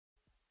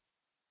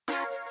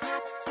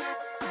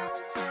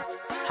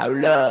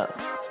Hold up,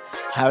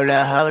 hold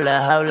up, hold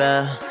up, hold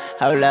up,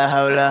 hold up,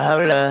 hold up,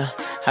 hold up,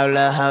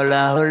 hold up, hold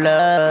up, hold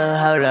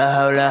up, hold up,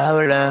 hold up,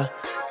 hold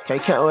up.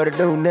 Can't count what to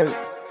do, nigga.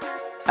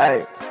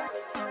 Hey,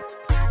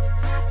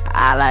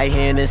 I like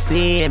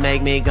Hennessy, it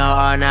make me go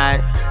all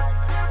night.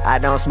 I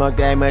don't smoke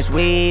that much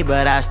weed,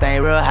 but I stay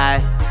real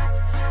high.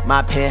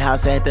 My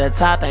penthouse at the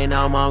top, ain't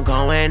no more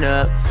going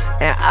up.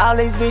 And all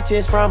these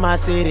bitches from my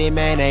city,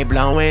 man, they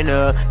blowing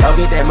up. Go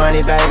get that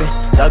money,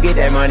 baby. Go get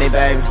that money,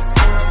 baby.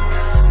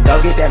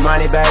 Go get that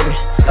money, baby.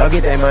 Go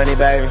get that money,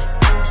 baby.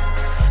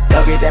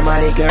 Go get that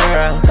money,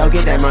 girl. Go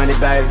get that money,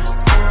 baby.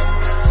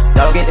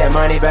 Go get that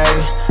money, baby.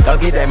 Go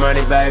get that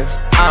money, baby.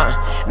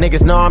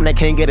 Niggas know I'm the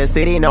king of the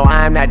city. No,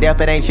 I'm not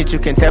deaf, it ain't shit you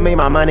can tell me.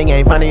 My money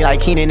ain't funny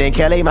like Keenan and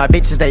Kelly. My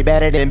bitches, they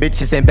better than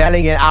bitches in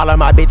Belly. And all of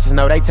my bitches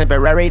know they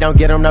temporary. Don't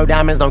get them no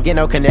diamonds, don't get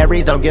no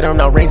canaries. Don't get them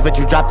no rings, but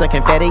you drop the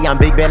confetti. I'm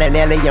Big Bill and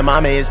Nelly, your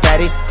mama is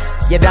petty.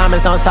 Your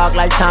diamonds don't talk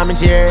like Tom and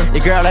Jerry.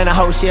 Your girl ain't a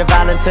hoe, she a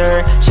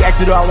volunteer. She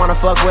asked me do I wanna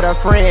fuck with her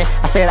friend.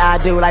 I said I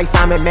do, like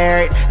Simon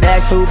married.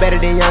 Next who better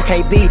than Young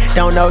KB?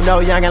 Don't know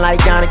no youngin'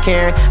 like Donna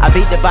Karen. I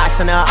beat the box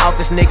in the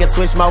office, nigga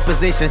switch more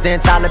positions than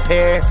Tyler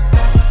Perry.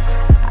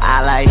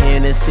 I like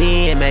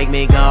Hennessy, it make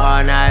me go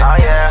all night. Oh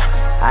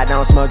yeah. I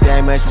don't smoke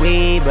that much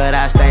weed, but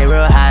I stay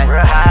real high.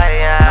 Real high,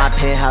 yeah. My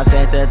penthouse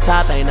at the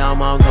top, ain't no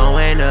more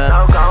going up.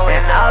 No going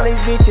and up. All these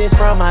bitches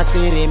from my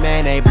city,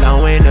 man, they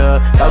blowing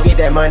up. Go get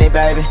that money,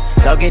 baby.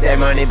 Go get that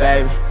money,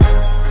 baby.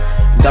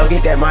 Go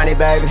get that money,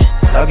 baby.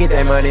 Go get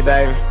that money,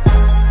 baby.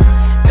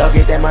 Go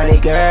get that money,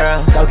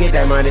 girl. Go get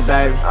that money,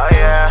 baby. Oh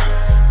yeah.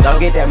 Go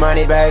get that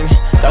money, baby.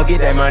 Go get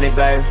that money,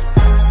 baby.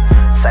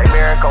 Say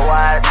Miracle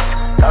Watts.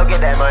 Go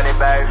get that money,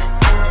 baby.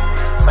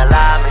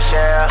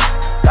 Michelle,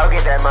 go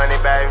get that money,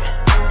 baby.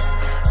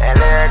 And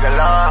Lyric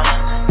Galore,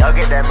 go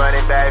get that money,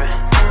 baby.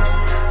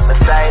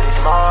 Mercedes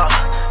Moore,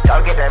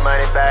 go get that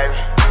money, baby.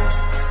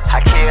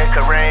 Hakeem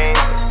Kareem,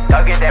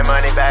 go get that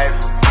money, baby.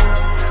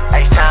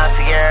 H-Town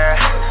Sierra,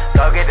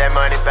 go get that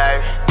money,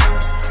 baby.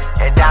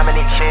 And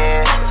Dominique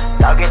Chin,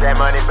 go get that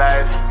money,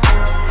 baby.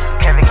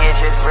 Kevin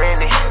Gitch's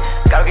Brittany,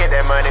 go get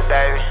that money,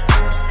 baby.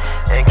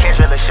 And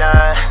Kendra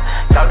LaShawn,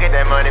 go get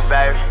that money,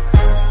 baby.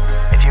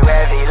 If you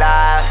heavy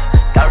live,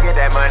 go get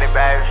that money,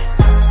 baby.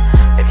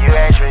 If you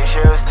Adrian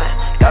Houston,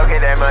 go get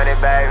that money,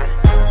 baby.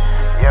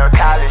 You're a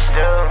college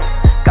student,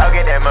 go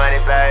get that money,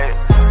 baby.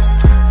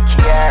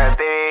 Kiara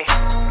B,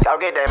 go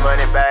get that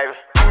money, baby.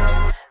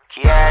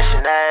 Kiara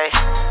Shanae,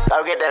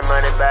 go get that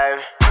money,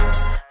 baby.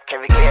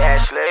 Can we get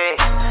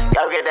Ashley,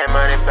 go get that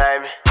money,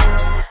 baby.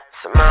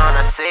 Simone,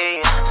 I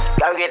see you,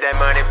 go get that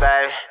money,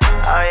 baby.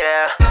 Oh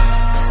yeah.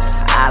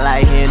 I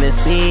like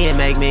Hennessy, it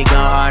make me go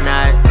all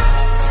night.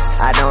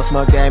 I don't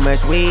smoke that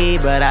much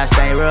weed, but I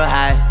stay real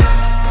high.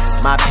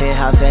 My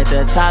penthouse at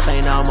the top,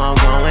 ain't no more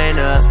going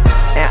up.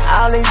 And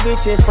all these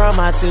bitches from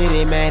my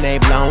city, man, they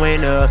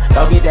blowing up.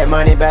 Go get that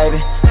money, baby.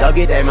 Go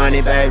get that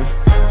money, baby.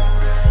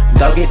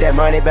 Go get that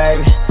money,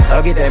 baby.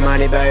 Go get that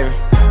money, baby.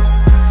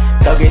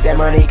 Go get that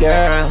money,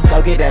 girl. Go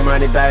get that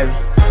money, baby.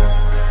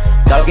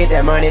 Go get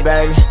that money,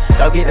 baby.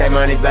 Go get that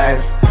money,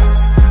 baby.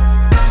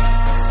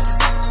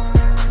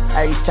 It's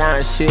H-Town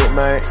shit,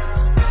 man.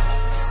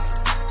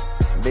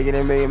 Bigger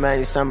than me,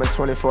 man, summer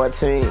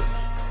 2014.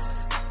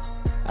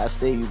 I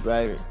see you,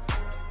 baby.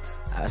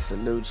 I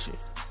salute you.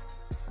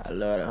 I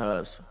love the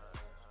hustle.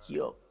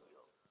 Yo.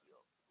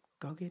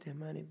 Go get that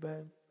money,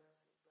 baby.